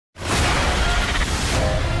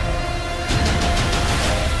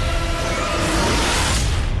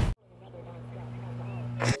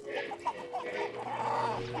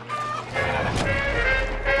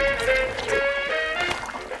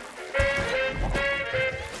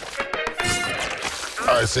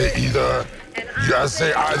I say either. You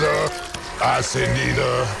say either. I say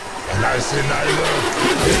neither. And I say neither.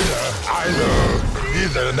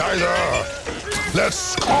 Neither, neither.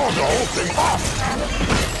 Let's call the whole thing off.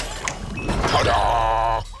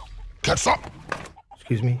 Ta-da! Catch up.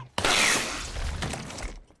 Excuse me?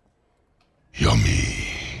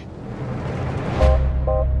 Yummy.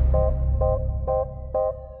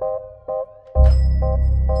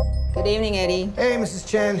 Good evening, Eddie. Hey, Mrs.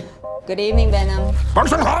 Chen. Good evening, Venom.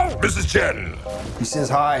 Function how, Mrs. Chen? He says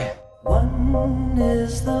hi. One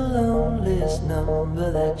is the loneliest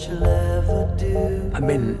number that you'll ever do. I've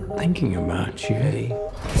been thinking about you, Eddie.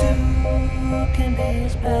 Two can be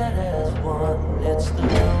as bad as one. It's the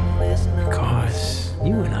loneliest number. Because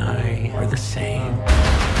you and I are the same.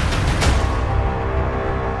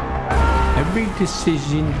 Every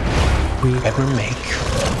decision we ever make,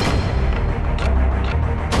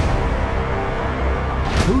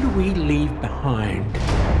 who do we leave behind?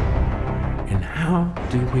 And how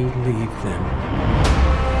do we leave them?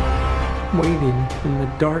 Waiting in the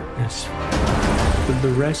darkness for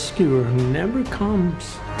the rescuer who never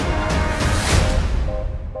comes.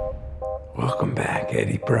 Welcome back,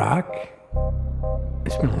 Eddie Brock.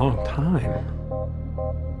 It's been a long time.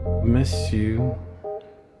 Miss you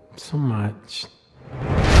so much.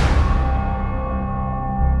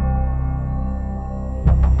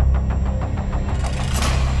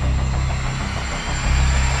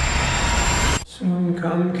 Soon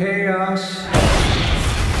come chaos.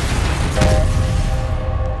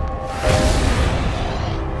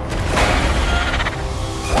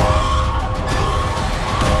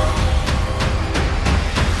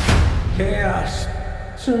 Chaos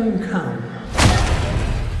soon come.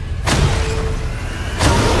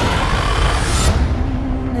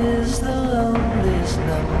 Is the loneliest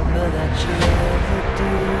number that you'll ever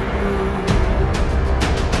do.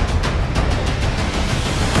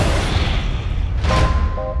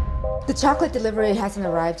 The chocolate delivery hasn't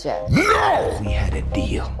arrived yet. No! We had a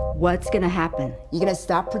deal. What's gonna happen? You gonna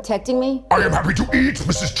stop protecting me? I am happy to eat,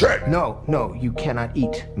 Mrs. Chen. No, you cannot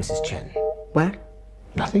eat, Mrs. Chen. What?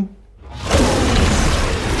 Nothing?